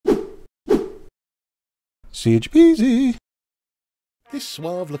Siege peasy. This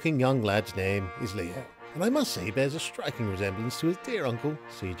suave-looking young lad's name is Leo, and I must say he bears a striking resemblance to his dear uncle,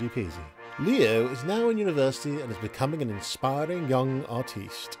 C.G. Peasy. Leo is now in university and is becoming an inspiring young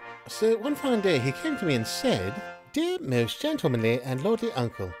artiste. So one fine day he came to me and said, "Dear most gentlemanly and lordly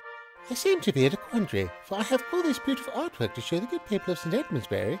uncle, I seem to be at a quandary, for I have all this beautiful artwork to show the good people of St.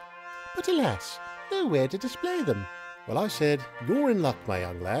 Edmundsbury, but alas, nowhere to display them." Well, I said, "You're in luck, my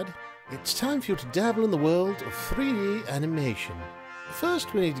young lad. It's time for you to dabble in the world of 3D animation.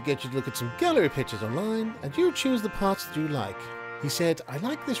 First, we need to get you to look at some gallery pictures online, and you choose the parts that you like." He said, "I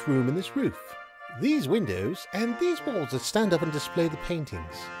like this room and this roof, these windows, and these walls that stand up and display the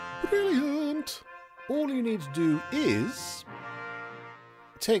paintings." Brilliant! All you need to do is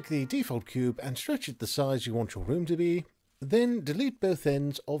take the default cube and stretch it the size you want your room to be, then delete both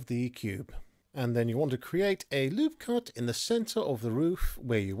ends of the cube. And then you want to create a loop cut in the center of the roof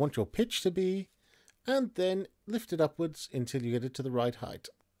where you want your pitch to be, and then lift it upwards until you get it to the right height.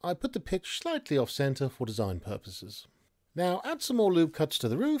 I put the pitch slightly off center for design purposes. Now add some more loop cuts to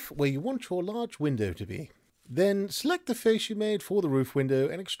the roof where you want your large window to be. Then select the face you made for the roof window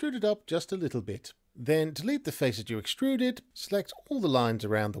and extrude it up just a little bit. Then delete the face that you extruded, select all the lines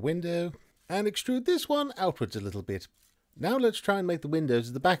around the window, and extrude this one outwards a little bit. Now let's try and make the windows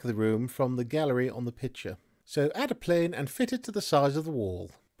at the back of the room from the gallery on the picture. So add a plane and fit it to the size of the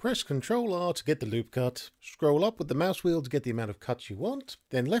wall. Press Ctrl R to get the loop cut, scroll up with the mouse wheel to get the amount of cuts you want,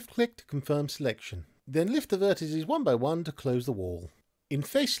 then left click to confirm selection. Then lift the vertices one by one to close the wall. In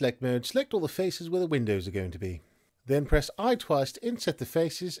face select mode, select all the faces where the windows are going to be. Then press I twice to inset the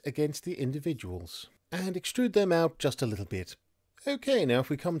faces against the individuals, and extrude them out just a little bit. Okay, now if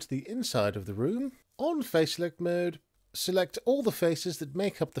we come to the inside of the room, on face select mode, select all the faces that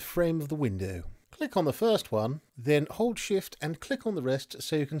make up the frame of the window. Click on the first one, then hold shift and click on the rest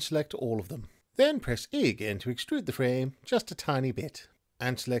so you can select all of them. Then press E again to extrude the frame just a tiny bit,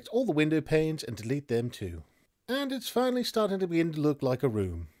 and select all the window panes and delete them too. And it's finally starting to begin to look like a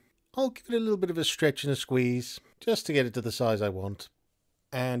room. I'll give it a little bit of a stretch and a squeeze, just to get it to the size I want.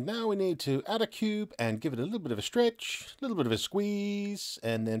 And now we need to add a cube and give it a little bit of a stretch, a little bit of a squeeze,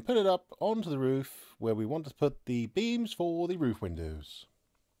 and then put it up onto the roof where we want to put the beams for the roof windows.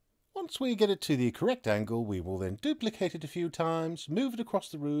 Once we get it to the correct angle, we will then duplicate it a few times, move it across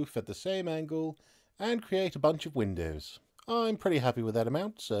the roof at the same angle, and create a bunch of windows. I'm pretty happy with that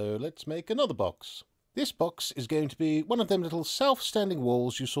amount, so let's make another box. This box is going to be one of them little self-standing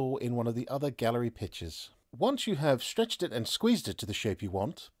walls you saw in one of the other gallery pictures. Once you have stretched it and squeezed it to the shape you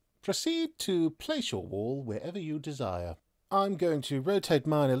want, proceed to place your wall wherever you desire. I'm going to rotate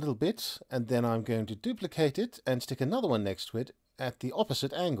mine a little bit, and then I'm going to duplicate it and stick another one next to it at the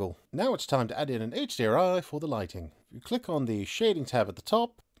opposite angle. Now it's time to add in an HDRI for the lighting. You click on the shading tab at the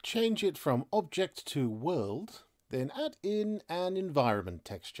top, change it from object to world, then add in an environment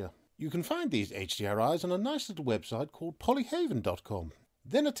texture. You can find these HDRIs on a nice little website called polyhaven.com.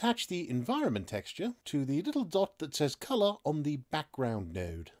 Then attach the environment texture to the little dot that says color on the background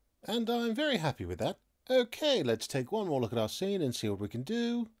node. And I'm very happy with that. Okay, let's take one more look at our scene and see what we can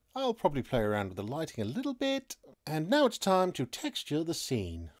do. I'll probably play around with the lighting a little bit. And now it's time to texture the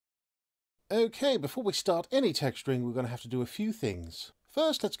scene. Okay, before we start any texturing, we're going to have to do a few things.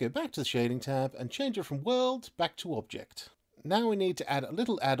 First, let's go back to the shading tab and change it from world back to object. Now we need to add a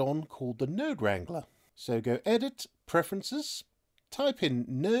little add-on called the Node Wrangler. So go Edit, Preferences, type in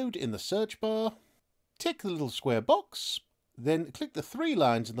Node in the search bar, tick the little square box, then click the three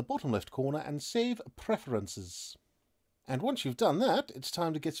lines in the bottom left corner and save Preferences. And once you've done that, it's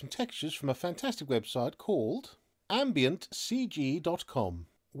time to get some textures from a fantastic website called AmbientCG.com.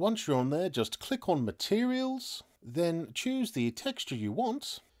 Once you're on there, just click on Materials, then choose the texture you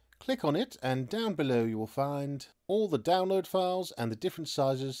want, click on it, and down below you will find all the download files and the different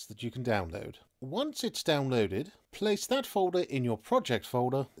sizes that you can download. Once it's downloaded, place that folder in your project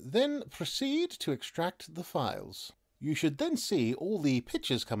folder, then proceed to extract the files. You should then see all the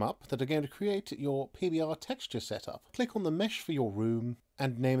pictures come up that are going to create your PBR texture setup. Click on the mesh for your room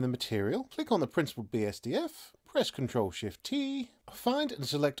and name the material. Click on the Principled BSDF, press Ctrl-Shift-T, find and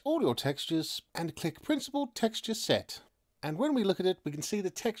select all your textures, and click Principled Texture Set. And when we look at it, we can see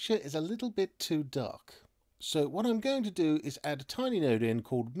the texture is a little bit too dark. So what I'm going to do is add a tiny node in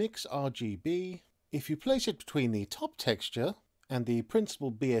called Mix RGB. If you place it between the top texture and the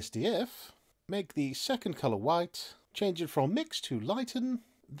Principled BSDF, make the second color white, change it from Mix to Lighten,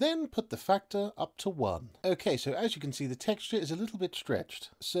 then put the factor up to 1. Okay, so as you can see, the texture is a little bit stretched.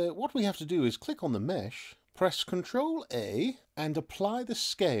 So what we have to do is click on the mesh, press Ctrl A and apply the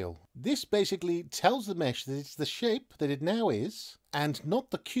scale. This basically tells the mesh that it's the shape that it now is, and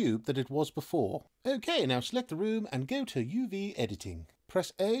not the cube that it was before. Okay, now select the room and go to UV editing.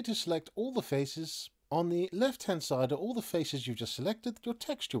 Press A to select all the faces. On the left hand side are all the faces you've just selected that your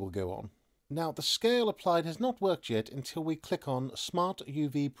texture will go on. Now the scale applied has not worked yet until we click on Smart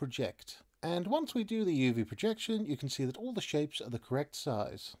UV Project. And once we do the UV projection, you can see that all the shapes are the correct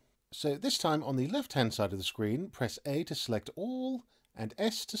size. So this time on the left hand side of the screen, press A to select all and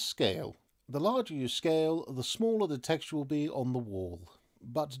S to scale. The larger you scale, the smaller the texture will be on the wall.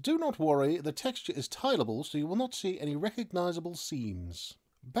 But do not worry, the texture is tileable, so you will not see any recognizable seams.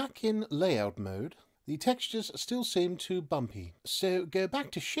 Back in layout mode, the textures still seem too bumpy. So go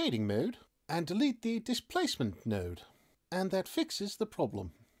back to shading mode and delete the displacement node. And that fixes the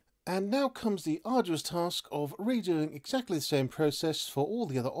problem. And now comes the arduous task of redoing exactly the same process for all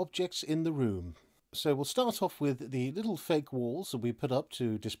the other objects in the room. So we'll start off with the little fake walls that we put up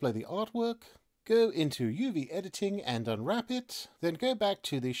to display the artwork. Go into UV editing and unwrap it. Then go back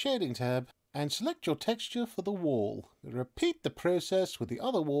to the shading tab and select your texture for the wall. Repeat the process with the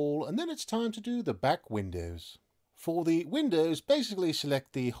other wall, and then it's time to do the back windows. For the windows, basically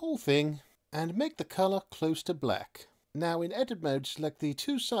select the whole thing and make the color close to black. Now in edit mode, select the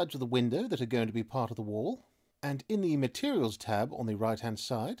two sides of the window that are going to be part of the wall, and in the materials tab on the right hand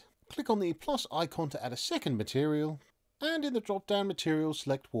side, click on the plus icon to add a second material, and in the drop down material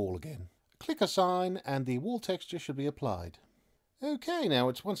select wall again. Click assign and the wall texture should be applied. Okay, now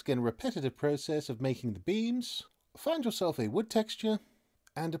it's once again a repetitive process of making the beams. Find yourself a wood texture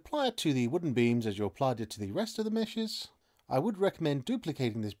and apply it to the wooden beams as you applied it to the rest of the meshes. I would recommend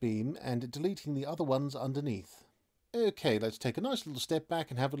duplicating this beam and deleting the other ones underneath. Okay, let's take a nice little step back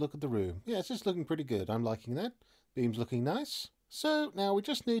and have a look at the room. Yeah, it's just looking pretty good. I'm liking that. Beam's looking nice. So now we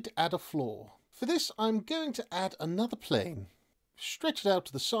just need to add a floor. For this, I'm going to add another plane. Stretch it out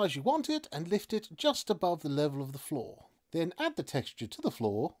to the size you want it and lift it just above the level of the floor. Then add the texture to the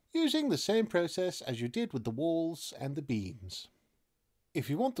floor using the same process as you did with the walls and the beams. If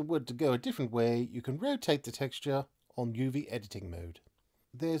you want the wood to go a different way, you can rotate the texture on UV editing mode.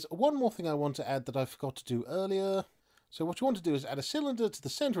 There's one more thing I want to add that I forgot to do earlier. So what you want to do is add a cylinder to the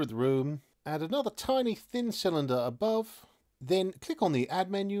center of the room, add another tiny thin cylinder above, then click on the Add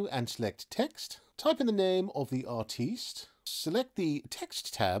menu and select Text, type in the name of the artiste, select the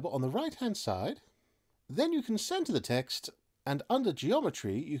Text tab on the right hand side, then you can center the text, and under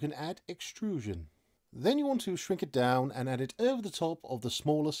Geometry you can add Extrusion. Then you want to shrink it down and add it over the top of the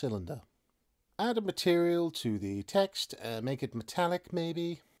smaller cylinder. Add a material to the text, make it metallic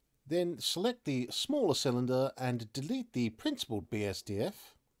maybe. Then select the smaller cylinder and delete the principled BSDF,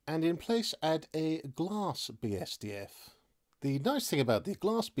 and in place add a glass BSDF. The nice thing about the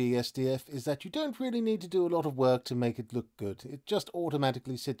glass BSDF is that you don't really need to do a lot of work to make it look good. It just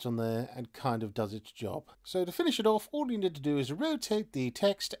automatically sits on there and kind of does its job. So to finish it off, all you need to do is rotate the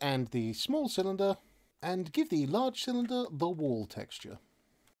text and the small cylinder and give the large cylinder the wall texture.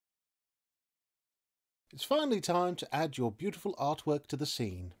 It's finally time to add your beautiful artwork to the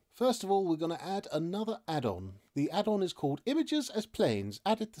scene. First of all, we're going to add another add-on. The add-on is called Images as Planes.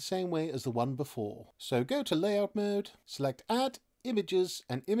 Add it the same way as the one before. So go to Layout mode, select Add, Images,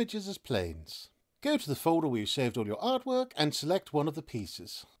 and Images as Planes. Go to the folder where you saved all your artwork and select one of the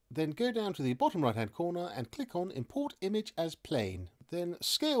pieces. Then go down to the bottom right-hand corner and click on Import Image as Plane. Then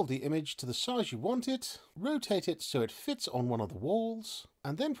scale the image to the size you want it, rotate it so it fits on one of the walls,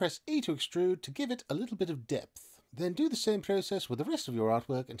 and then press E to extrude to give it a little bit of depth. Then do the same process with the rest of your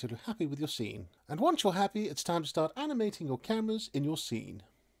artwork until you're happy with your scene. And once you're happy, it's time to start animating your cameras in your scene.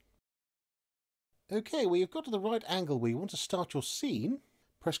 Okay, well you've got to the right angle where you want to start your scene.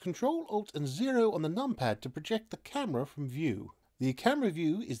 Press Ctrl, Alt and 0 on the numpad to project the camera from view. The camera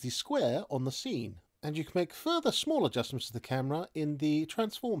view is the square on the scene. And you can make further small adjustments to the camera in the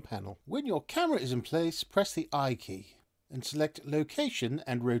transform panel. When your camera is in place, press the I key and select Location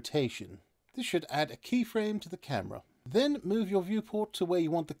and Rotation. This should add a keyframe to the camera. Then move your viewport to where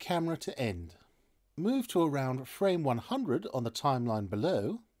you want the camera to end. Move to around frame 100 on the timeline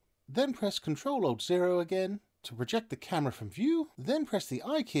below. Then press Ctrl Alt 0 again to project the camera from view. Then press the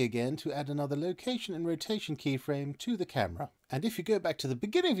I key again to add another location and rotation keyframe to the camera. And if you go back to the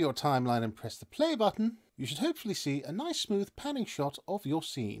beginning of your timeline and press the play button, you should hopefully see a nice smooth panning shot of your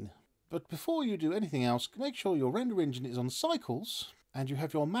scene. But before you do anything else, make sure your render engine is on cycles and you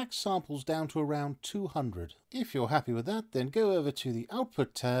have your max samples down to around 200. If you're happy with that, then go over to the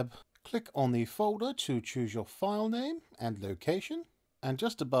Output tab, click on the folder to choose your file name and location, and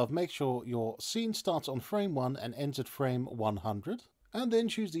just above make sure your scene starts on frame 1 and ends at frame 100, and then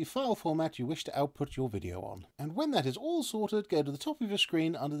choose the file format you wish to output your video on. And when that is all sorted, go to the top of your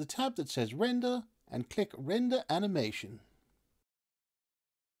screen under the tab that says Render, and click Render Animation.